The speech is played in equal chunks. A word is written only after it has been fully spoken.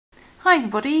Hi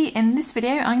everybody, in this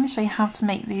video I'm going to show you how to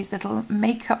make these little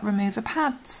makeup remover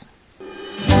pads.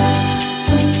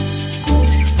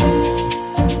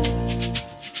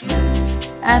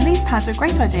 And these pads are a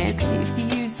great idea because if you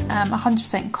use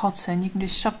 100% cotton you can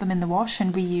just shove them in the wash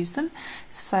and reuse them,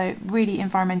 so really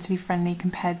environmentally friendly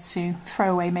compared to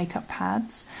throwaway makeup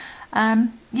pads.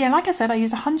 Yeah, like I said, I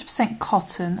used 100%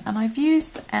 cotton and I've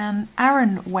used an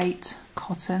Aran weight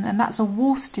cotton, and that's a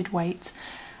worsted weight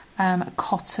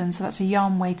cotton, so that's a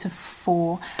yarn weight of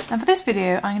 4. And for this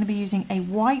video I'm going to be using a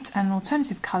white and an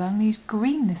alternative colour. I'm going to use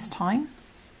green this time,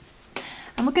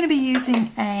 and we're going to be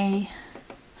using a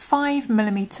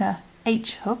 5mm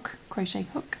H hook, crochet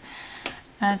hook,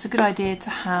 and it's a good idea to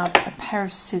have a pair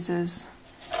of scissors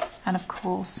and of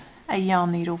course a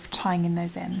yarn needle for tying in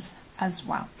those ends as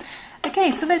well.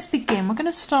 Okay, so let's begin. We're going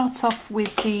to start off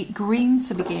with the green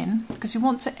to begin because we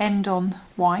want to end on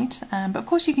white, but of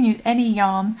course you can use any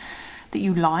yarn that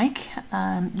you like,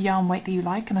 yarn weight that you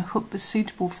like, and a hook that's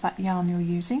suitable for that yarn you're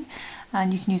using,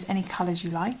 and you can use any colours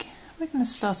you like. We're going to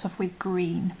start off with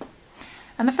green,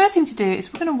 and the first thing to do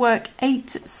is we're going to work 8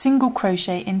 single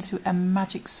crochet into a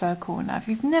magic circle. Now if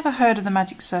you've never heard of the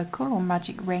magic circle or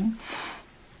magic ring,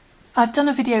 I've done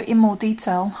a video in more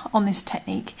detail on this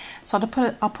technique, so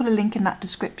I'll put a link in that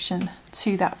description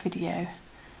to that video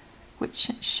which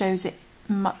shows it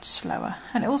much slower,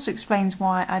 and it also explains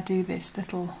why I do this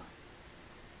little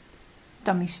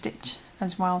dummy stitch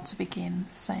as well to begin.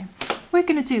 So we're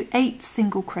going to do 8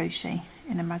 single crochet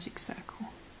in a magic circle.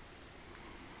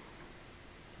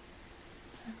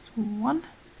 So that's 1,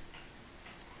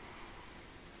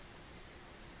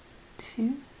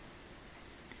 2,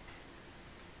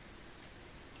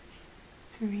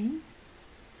 3,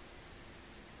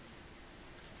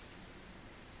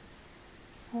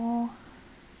 4,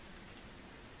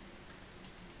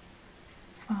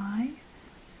 5,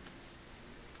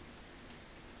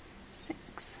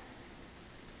 6,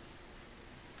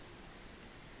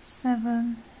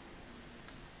 7,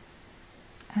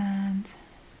 and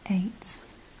 8.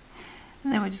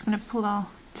 And then we're just going to pull our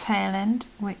tail end,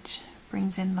 which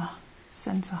brings in the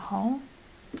centre hole.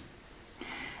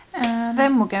 And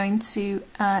then we're going to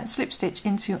slip stitch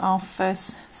into our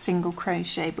first single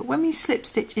crochet. But when we slip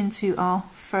stitch into our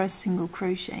first single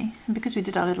crochet, and because we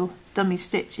did our little dummy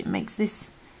stitch, it makes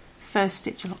this first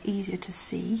stitch a lot easier to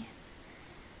see.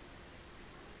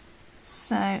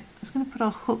 So I'm just going to put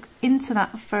our hook into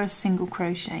that first single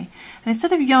crochet, and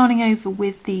instead of yarning over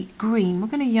with the green, we're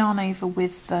going to yarn over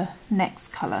with the next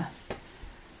colour.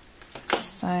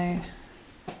 So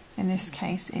in this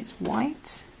case it's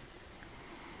white.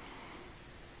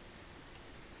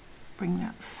 Bring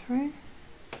that through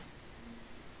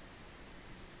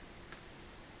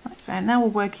like so. Now we're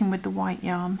working with the white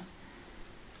yarn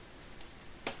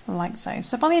like so.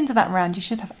 So by the end of that round you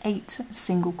should have 8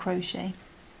 single crochet.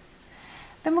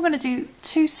 Then we're going to do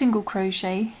 2 single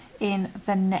crochet in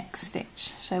the next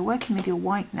stitch. So working with your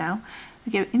white now,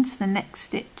 we go into the next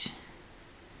stitch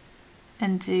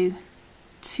and do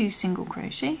 2 single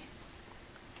crochet.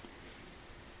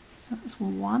 So that's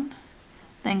 1.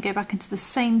 Then go back into the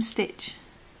same stitch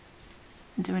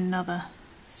and do another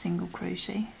single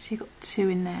crochet. So you've got 2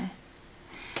 in there.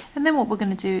 And then what we're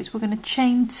going to do is we're going to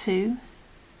chain 2,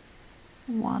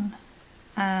 1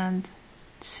 and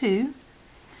 2,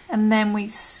 and then we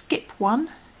skip 1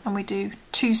 and we do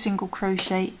 2 single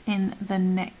crochet in the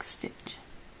next stitch.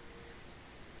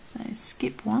 So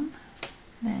skip 1,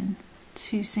 then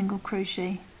 2 single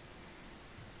crochet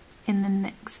in the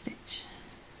next stitch.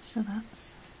 So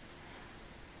that's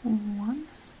 1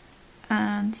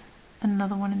 and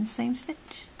another one in the same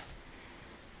stitch,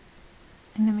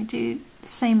 and then we do the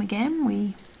same again.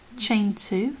 We chain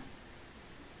 2,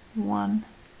 1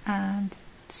 and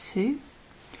 2,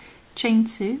 chain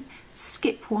 2,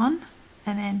 skip 1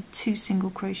 and then 2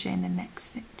 single crochet in the next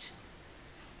stitch.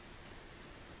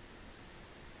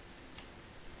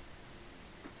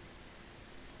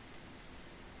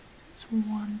 That's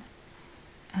 1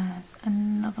 and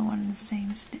another one in the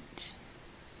same stitch.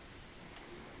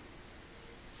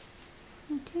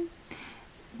 Okay.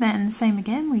 Then the same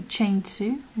again, we chain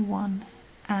 2, 1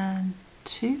 and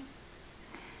 2,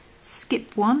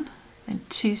 skip 1, then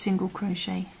 2 single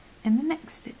crochet in the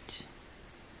next stitch.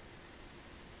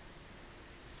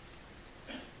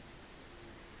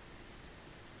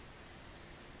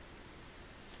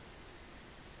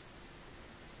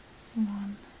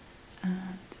 One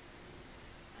and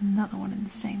another one in the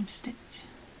same stitch.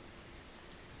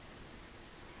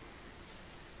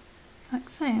 Like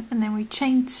so, and then we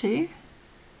chain 2,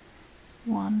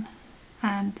 1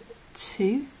 and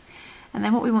 2, and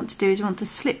then what we want to do is we want to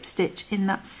slip stitch in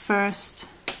that first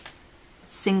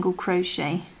single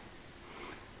crochet,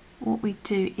 what we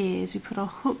do is we put our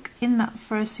hook in that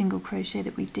first single crochet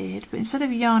that we did, but instead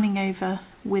of yarning over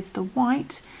with the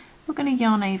white, we're going to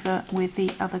yarn over with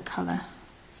the other colour,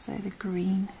 so the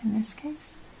green in this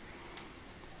case.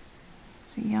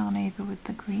 So yarn over with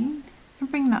the green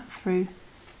and bring that through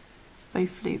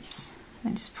both loops,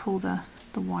 and just pull the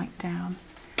white down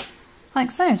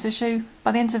like so. So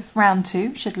by the end of round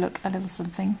 2 should look a little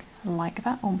something like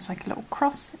that, almost like a little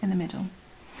cross in the middle.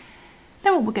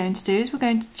 Then what we're going to do is we're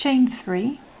going to chain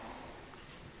 3,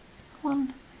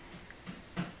 1,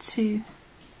 2,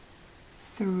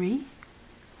 3,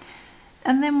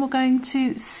 and then we're going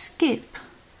to skip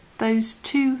those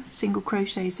 2 single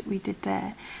crochets that we did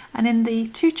there, and in the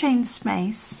 2 chain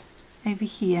space over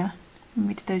here, when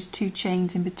we did those 2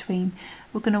 chains in between,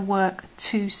 we're going to work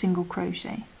 2 single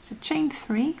crochet. So chain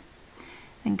 3,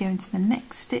 then go into the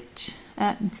next stitch,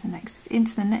 into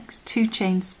the next 2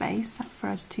 chain space, that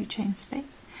first 2 chain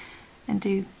space, and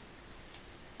do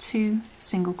 2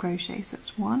 single crochets. So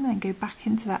that's 1, and go back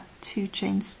into that 2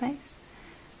 chain space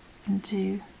and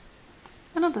do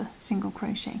another single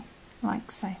crochet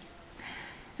like so.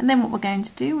 And then what we're going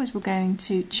to do is we're going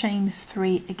to chain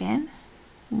 3 again,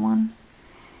 1,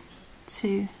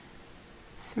 2,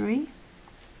 3,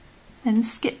 then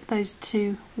skip those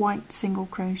 2 white single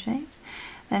crochets.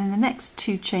 Then in the next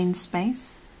 2 chain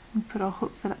space, we put our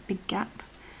hook for that big gap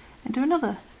and do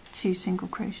another 2 single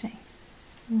crochet,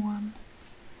 1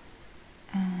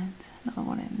 and another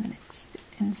one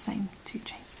in the same 2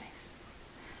 chain space.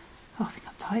 Oh, I think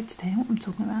I'm tired today. What am I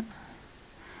talking about?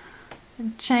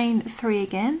 Then chain 3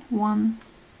 again, 1,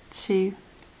 2,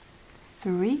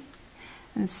 3,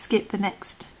 and skip the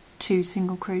next 2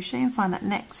 single crochet and find that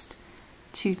next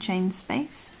 2 chain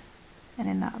space, and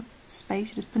in that space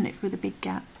you're just putting it through the big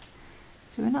gap,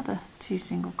 do another 2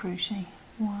 single crochet,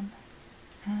 1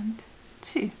 and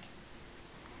 2,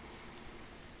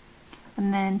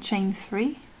 and then chain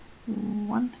 3,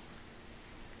 1,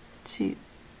 2,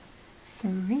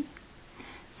 3,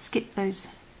 skip those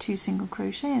 2 single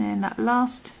crochet, and in that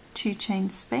last 2 chain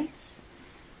space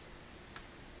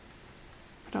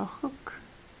put our hook,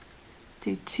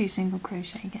 do 2 single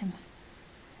crochet again,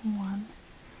 1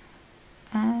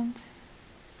 and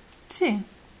 2.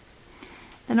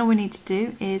 Then all we need to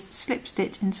do is slip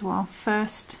stitch into our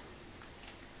first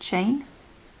chain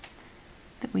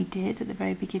that we did at the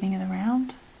very beginning of the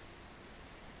round,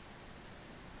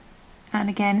 and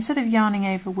again, instead of yarning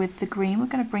over with the green, we're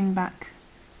going to bring back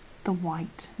the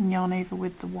white and yarn over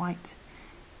with the white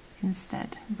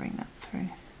instead, and bring that through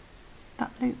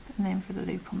that loop and then for the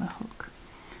loop on the hook.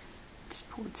 Just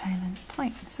pull the tail ends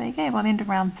tight. So there you go, by the end of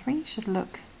round 3 it should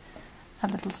look a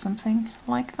little something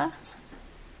like that.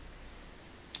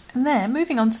 And then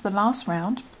moving on to the last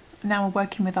round, now we're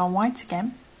working with our white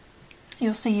again.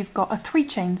 You'll see you've got a 3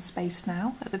 chain space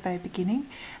now at the very beginning,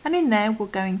 and in there we're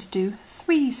going to do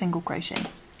 3 single crochet.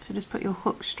 So just put your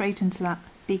hook straight into that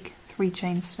big 3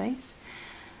 chain space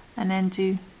and then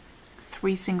do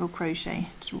 3 single crochet,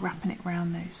 just wrapping it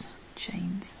around those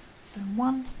chains. So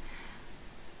 1,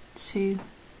 2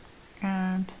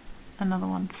 and another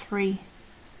one, 3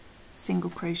 single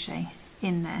crochet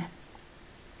in there,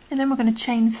 and then we're going to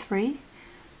chain 3,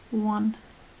 1,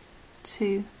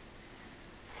 2,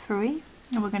 3,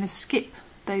 and we're going to skip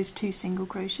those 2 single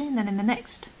crochet, and then in the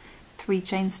next 3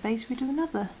 chain space we do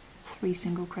another 3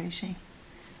 single crochet,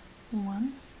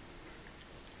 1,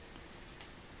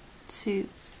 2,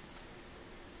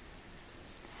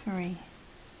 3,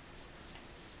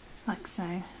 like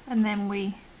so, and then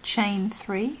we chain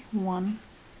 3, 1,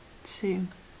 2,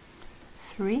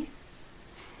 3,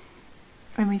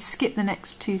 and we skip the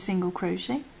next 2 single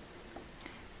crochet.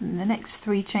 In the next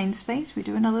 3 chain space we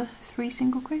do another 3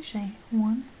 single crochet,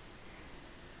 1,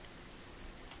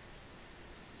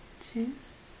 2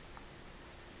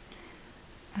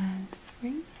 and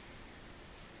 3.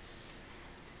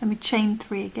 Then we chain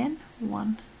 3 again,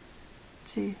 1,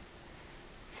 2,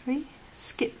 3.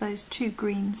 Skip those 2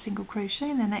 green single crochet.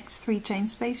 In the next 3 chain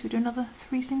space we do another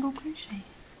 3 single crochet,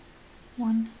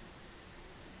 1,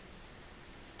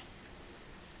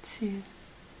 2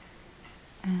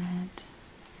 and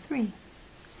 3.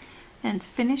 And to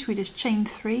finish we just chain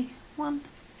 3, 1,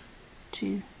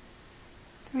 2,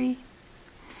 3,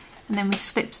 and then we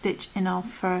slip stitch in our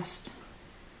first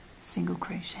single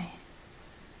crochet.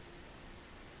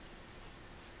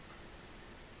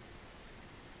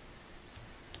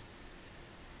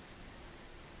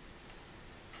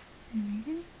 There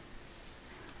we go,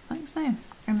 like so,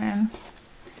 and then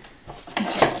we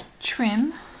just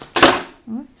trim,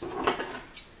 whoops,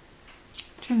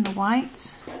 trim the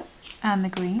white and the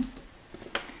green,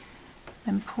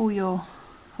 then pull your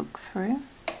hook through.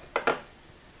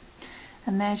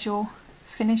 And there's your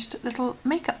finished little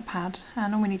makeup pad,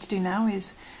 and all we need to do now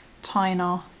is tie in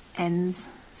our ends.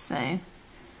 So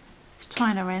to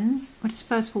tie in our ends, we'll just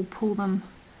first of all pull them,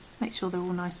 make sure they're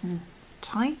all nice and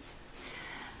tight.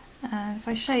 If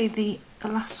I show you the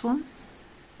last one,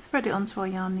 thread it onto our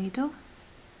yarn needle,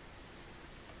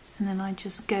 and then I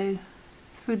just go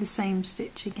through the same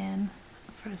stitch again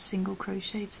for a single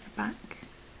crochet to the back.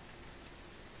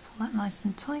 Pull that nice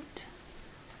and tight,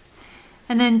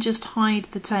 and then just hide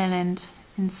the tail end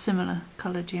in similar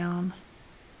coloured yarn.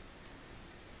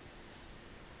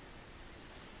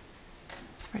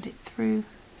 Thread it through,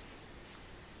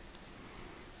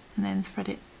 and then thread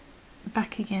it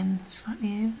back again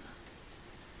slightly over.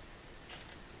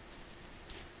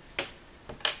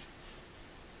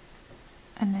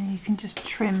 And then you can just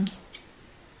trim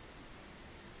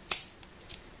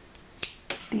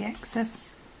the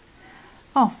excess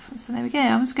off. So there we go.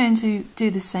 I'm just going to do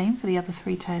the same for the other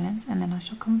 3 tail ends, and then I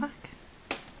shall come back.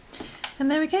 And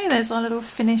there we go, there's our little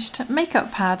finished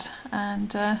makeup pad,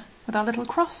 and with our little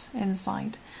cross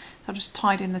inside. So I've just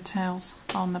tied in the tails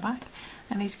on the back,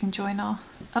 and these can join our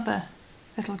other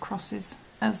little crosses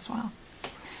as well.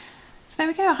 So there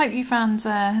we go. I hope you found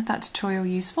that tutorial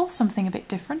useful, something a bit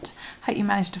different. Hope you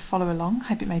managed to follow along.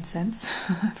 Hope it made sense.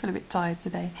 I feel a bit tired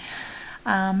today.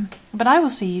 But I will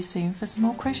see you soon for some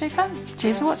more crochet fun.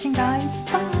 Cheers for watching, guys.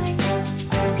 Bye.